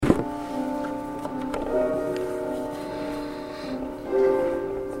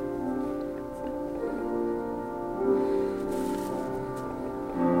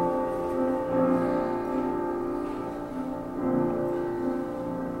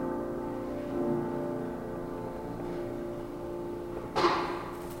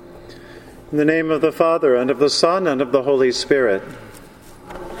In the name of the Father, and of the Son, and of the Holy Spirit.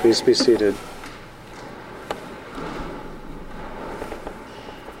 Please be seated.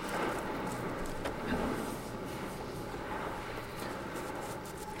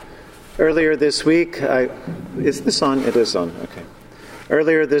 Earlier this week, is this on? It is on, okay.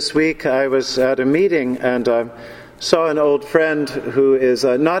 Earlier this week, I was at a meeting and saw an old friend who is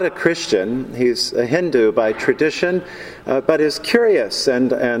not a Christian. He's a Hindu by tradition, but is curious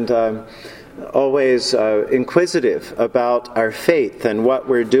and always inquisitive about our faith and what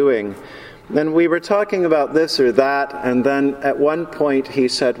we're doing. And we were talking about this or that, and then at one point he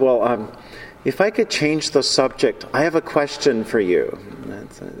said, well, if I could change the subject, I have a question for you.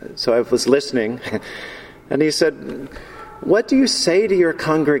 So I was listening, and he said, what do you say to your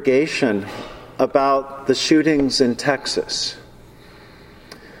congregation about the shootings in Texas?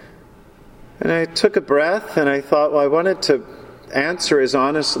 And I took a breath, and I thought, well, I wanted to answer as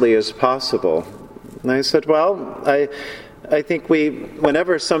honestly as possible. And I said, well, I think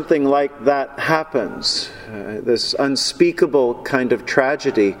whenever something like that happens, this unspeakable kind of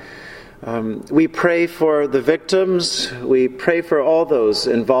tragedy, we pray for the victims, we pray for all those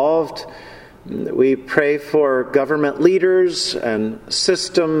involved, we pray for government leaders and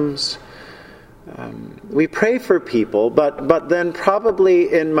systems, we pray for people, but then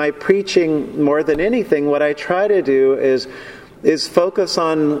probably in my preaching more than anything, what I try to do is focus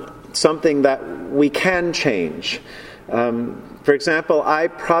on something that we can change. For example, I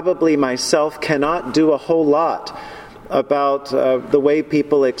probably myself cannot do a whole lot about the way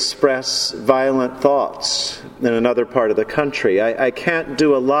people express violent thoughts in another part of the country. I can't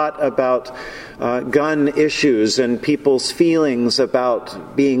do a lot about gun issues and people's feelings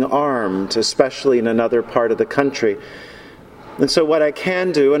about being armed, especially in another part of the country. And so what I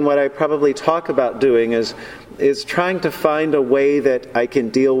can do, and what I probably talk about doing, is trying to find a way that I can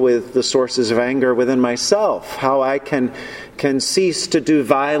deal with the sources of anger within myself, how I can cease to do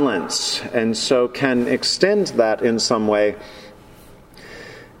violence, and so can extend that in some way.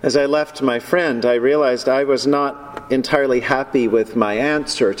 As I left my friend, I realized I was not entirely happy with my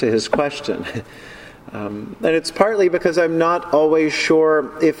answer to his question. And it's partly because I'm not always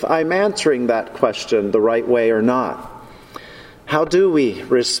sure if I'm answering that question the right way or not. How do we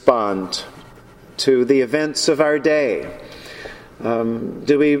respond to the events of our day?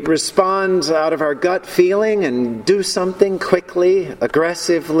 Do we respond out of our gut feeling and do something quickly,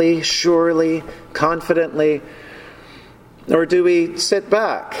 aggressively, surely, confidently? Or do we sit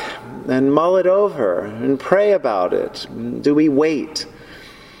back and mull it over and pray about it? Do we wait?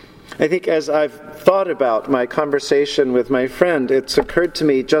 I think as I've thought about my conversation with my friend, it's occurred to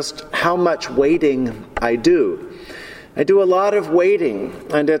me just how much waiting I do. I do a lot of waiting,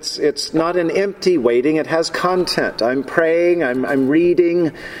 and it's not an empty waiting, it has content. I'm praying, I'm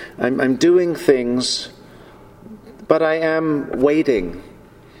reading, I'm doing things, but I am waiting.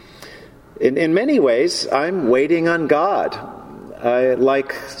 In many ways, I'm waiting on God.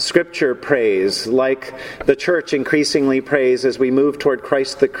 Like Scripture prays, like the Church increasingly prays as we move toward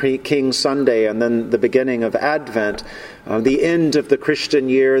Christ the King Sunday and then the beginning of Advent, the end of the Christian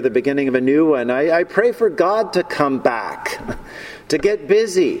year, the beginning of a new one. I pray for God to come back, to get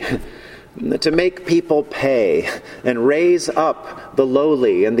busy, to make people pay and raise up the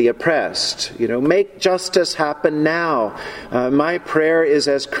lowly and the oppressed. Make justice happen now. My prayer is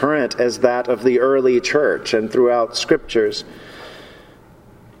as current as that of the early church and throughout Scriptures.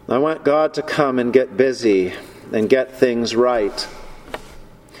 I want God to come and get busy and get things right.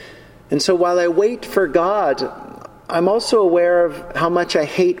 And so while I wait for God, I'm also aware of how much I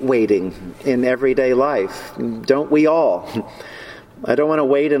hate waiting in everyday life. Don't we all? I don't want to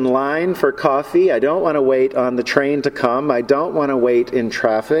wait in line for coffee. I don't want to wait on the train to come. I don't want to wait in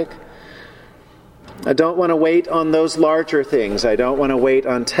traffic. I don't want to wait on those larger things. I don't want to wait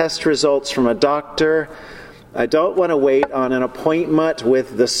on test results from a doctor. I don't want to wait on an appointment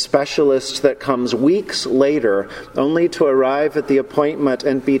with the specialist that comes weeks later, only to arrive at the appointment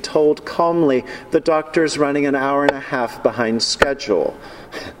and be told calmly, the doctor's running an hour and a half behind schedule.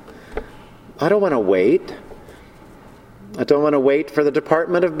 I don't want to wait. I don't want to wait for the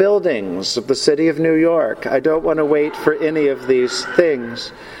Department of Buildings of the City of New York. I don't want to wait for any of these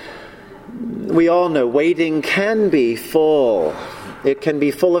things. We all know waiting can be full. It can be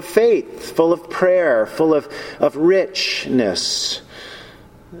full of faith, full of prayer, full of richness.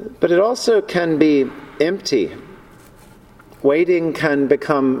 But it also can be empty. Waiting can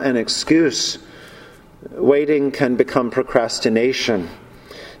become an excuse. Waiting can become procrastination.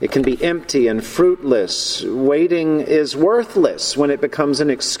 It can be empty and fruitless. Waiting is worthless when it becomes an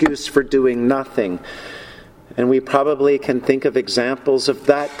excuse for doing nothing. And we probably can think of examples of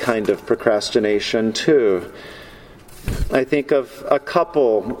that kind of procrastination too. I think of a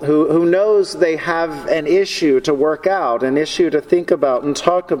couple who knows they have an issue to work out, an issue to think about and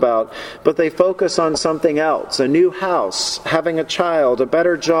talk about, but they focus on something else: a new house, having a child, a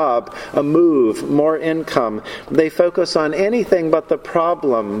better job, a move, more income. They focus on anything but the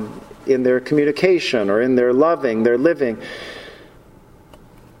problem in their communication or in their loving, their living.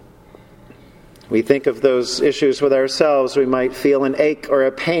 We think of those issues with ourselves. We might feel an ache or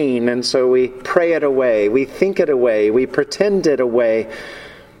a pain, and so we pray it away, we think it away, we pretend it away.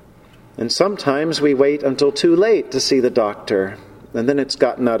 And sometimes we wait until too late to see the doctor, and then it's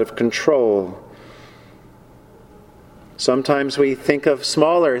gotten out of control. Sometimes we think of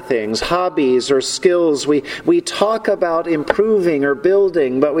smaller things, hobbies or skills. We talk about improving or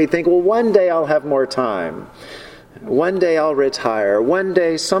building, but we think, well, one day I'll have more time. One day I'll retire. One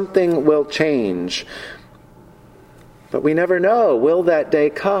day something will change. But we never know. Will that day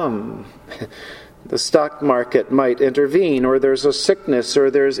come? The stock market might intervene, or there's a sickness,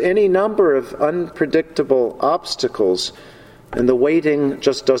 or there's any number of unpredictable obstacles, and the waiting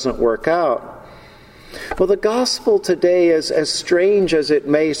just doesn't work out. Well, the gospel today, is as strange as it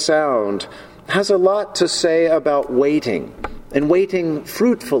may sound, has a lot to say about waiting, and waiting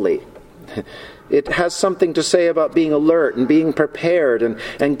fruitfully. It has something to say about being alert and being prepared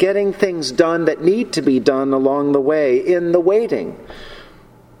and getting things done that need to be done along the way in the waiting.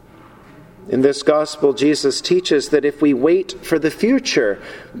 In this gospel, Jesus teaches that if we wait for the future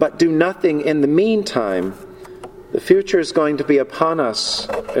but do nothing in the meantime, the future is going to be upon us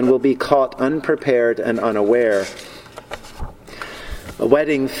and we'll be caught unprepared and unaware. A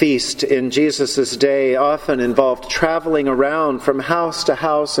wedding feast in Jesus' day often involved traveling around from house to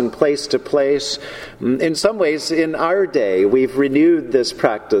house and place to place. In some ways, in our day, we've renewed this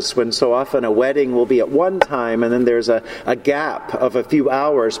practice when so often a wedding will be at one time and then there's a gap of a few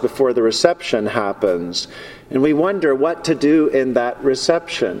hours before the reception happens. And we wonder what to do in that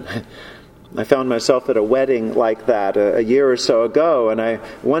reception. I found myself at a wedding like that a year or so ago, and I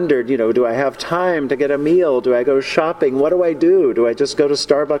wondered, do I have time to get a meal? Do I go shopping? What do I do? Do I just go to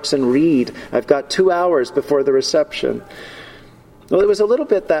Starbucks and read? I've got 2 hours before the reception. Well, it was a little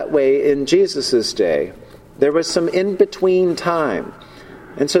bit that way in Jesus' day. There was some in-between time.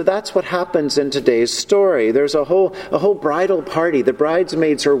 And so that's what happens in today's story. There's a whole bridal party. The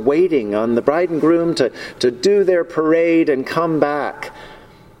bridesmaids are waiting on the bride and groom to do their parade and come back.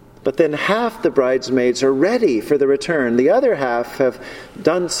 But then half the bridesmaids are ready for the return. The other half have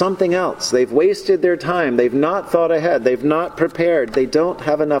done something else. They've wasted their time. They've not thought ahead. They've not prepared. They don't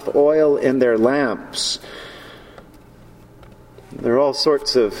have enough oil in their lamps. There are all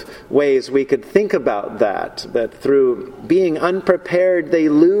sorts of ways we could think about that through being unprepared, they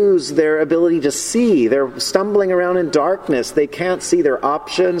lose their ability to see. They're stumbling around in darkness. They can't see their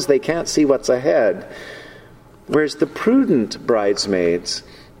options. They can't see what's ahead. Whereas the prudent bridesmaids,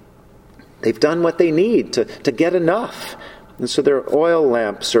 they've done what they need to get enough. And so their oil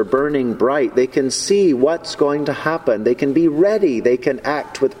lamps are burning bright. They can see what's going to happen. They can be ready. They can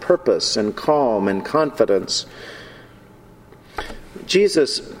act with purpose and calm and confidence.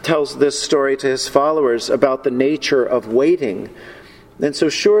 Jesus tells this story to his followers about the nature of waiting. And so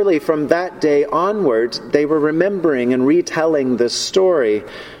surely from that day onward, they were remembering and retelling this story.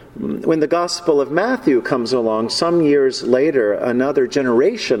 When the Gospel of Matthew comes along, some years later, another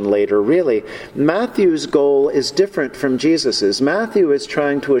generation later, really, Matthew's goal is different from Jesus's. Matthew is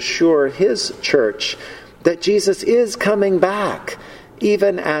trying to assure his church that Jesus is coming back,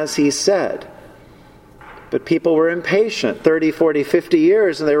 even as he said. But people were impatient, 30, 40, 50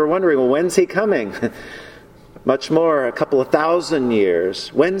 years, and they were wondering, well, when's he coming? Much more, a couple of thousand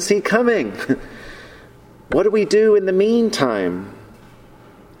years. When's he coming? What do we do in the meantime?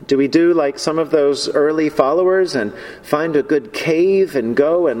 Do we do like some of those early followers and find a good cave and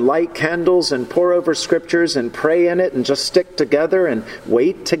go and light candles and pour over scriptures and pray in it and just stick together and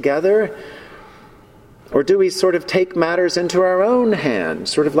wait together? Or do we sort of take matters into our own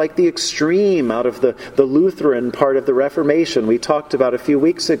hands, sort of like the extreme out of the Lutheran part of the Reformation we talked about a few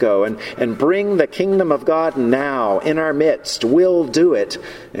weeks ago, and bring the kingdom of God now in our midst, we'll do it,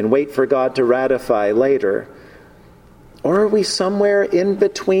 and wait for God to ratify later? Or are we somewhere in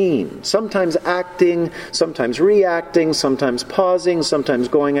between, sometimes acting, sometimes reacting, sometimes pausing, sometimes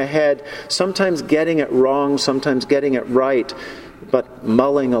going ahead, sometimes getting it wrong, sometimes getting it right, but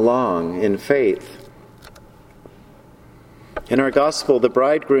mulling along in faith? In our gospel, the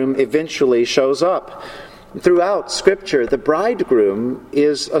bridegroom eventually shows up. Throughout Scripture, the bridegroom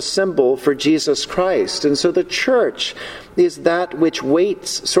is a symbol for Jesus Christ. And so the church is that which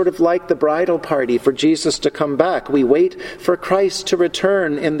waits, sort of like the bridal party, for Jesus to come back. We wait for Christ to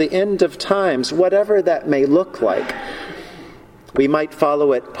return in the end of times, whatever that may look like. We might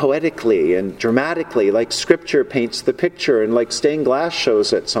follow it poetically and dramatically, like Scripture paints the picture and like stained glass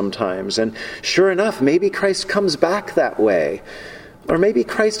shows it sometimes. And sure enough, maybe Christ comes back that way. Or maybe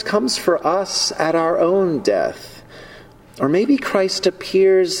Christ comes for us at our own death. Or maybe Christ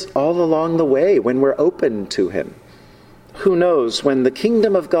appears all along the way when we're open to him. Who knows, when the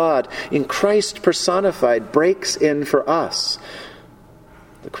kingdom of God in Christ personified breaks in for us.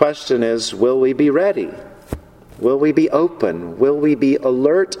 The question is, will we be ready? Will we be open? Will we be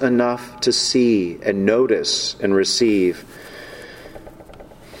alert enough to see and notice and receive?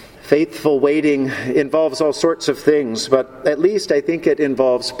 Faithful waiting involves all sorts of things, but at least I think it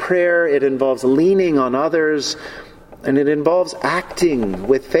involves prayer, it involves leaning on others, and it involves acting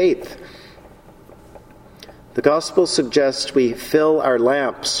with faith. The gospel suggests we fill our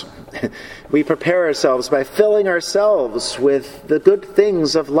lamps. We prepare ourselves by filling ourselves with the good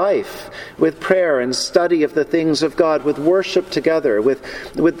things of life, with prayer and study of the things of God, with worship together, with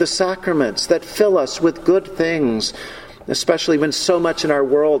the sacraments that fill us with good things, especially when so much in our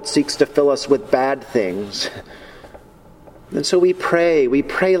world seeks to fill us with bad things. And so we pray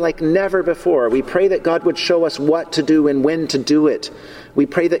like never before. We pray that God would show us what to do and when to do it. We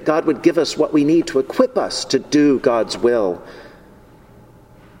pray that God would give us what we need to equip us to do God's will.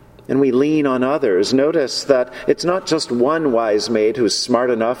 And we lean on others. Notice that it's not just one wise maid who's smart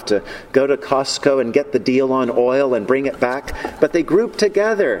enough to go to Costco and get the deal on oil and bring it back, but they group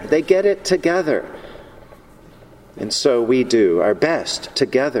together. They get it together. And so we do our best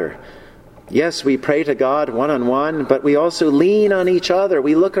together. Yes, we pray to God one-on-one, but we also lean on each other.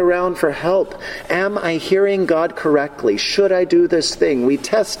 We look around for help. Am I hearing God correctly? Should I do this thing? We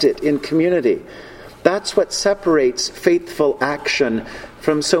test it in community. That's what separates faithful action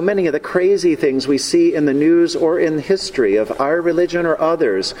from so many of the crazy things we see in the news or in history of our religion or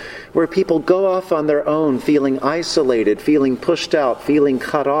others, where people go off on their own, feeling isolated, feeling pushed out, feeling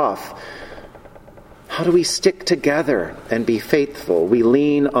cut off. How do we stick together and be faithful? We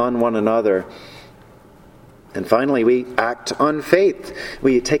lean on one another. And finally, we act on faith.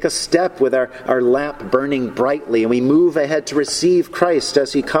 We take a step with our lamp burning brightly, and we move ahead to receive Christ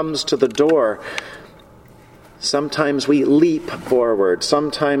as he comes to the door. Sometimes we leap forward.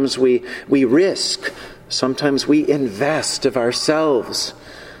 Sometimes we risk. Sometimes we invest of ourselves.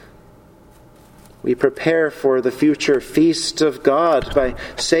 We prepare for the future feast of God by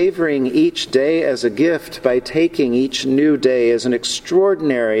savoring each day as a gift, by taking each new day as an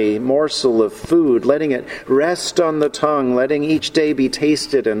extraordinary morsel of food, letting it rest on the tongue, letting each day be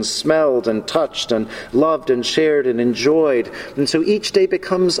tasted and smelled and touched and loved and shared and enjoyed. And so each day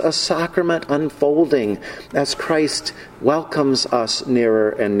becomes a sacrament unfolding as Christ welcomes us nearer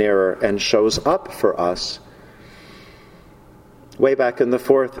and nearer and shows up for us. Way back in the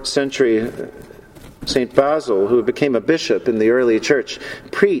 4th century, St. Basil, who became a bishop in the early church,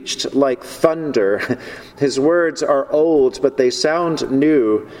 preached like thunder. His words are old, but they sound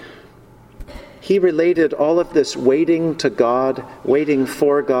new. He related all of this waiting to God, waiting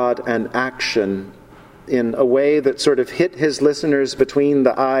for God, and action in a way that sort of hit his listeners between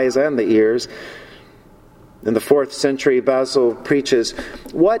the eyes and the ears. In the 4th century, Basil preaches,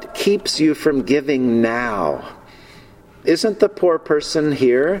 "What keeps you from giving now? Isn't the poor person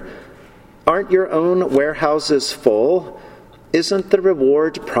here? Aren't your own warehouses full? Isn't the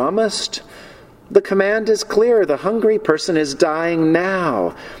reward promised? The command is clear. The hungry person is dying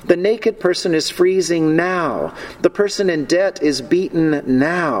now. The naked person is freezing now. The person in debt is beaten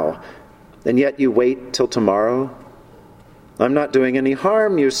now. And yet you wait till tomorrow? I'm not doing any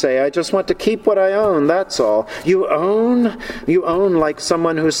harm, you say. I just want to keep what I own, that's all. You own? You own like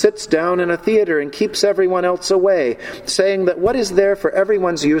someone who sits down in a theater and keeps everyone else away, saying that what is there for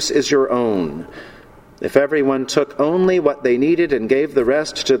everyone's use is your own. If everyone took only what they needed and gave the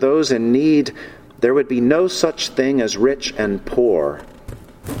rest to those in need, there would be no such thing as rich and poor."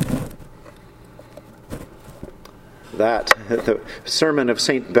 That, the sermon of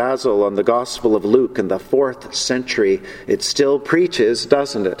St. Basil on the Gospel of Luke in the 4th century, it still preaches,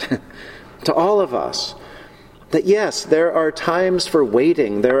 doesn't it, to all of us, that yes, there are times for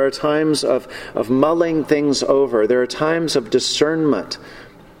waiting, there are times of mulling things over, there are times of discernment,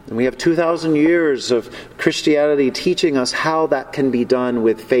 and we have 2,000 years of Christianity teaching us how that can be done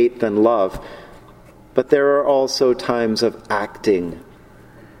with faith and love, but there are also times of acting.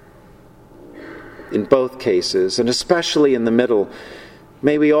 In both cases, and especially in the middle,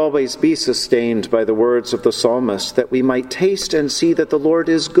 May we always be sustained by the words of the psalmist, that we might taste and see that the Lord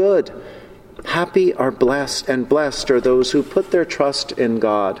is good. Happy are blessed, and blessed are those who put their trust in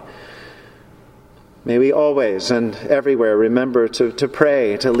God. May we always and everywhere remember to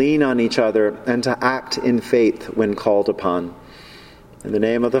pray, to lean on each other, and to act in faith when called upon. In the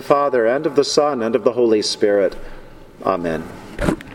name of the Father, and of the Son, and of the Holy Spirit. Amen.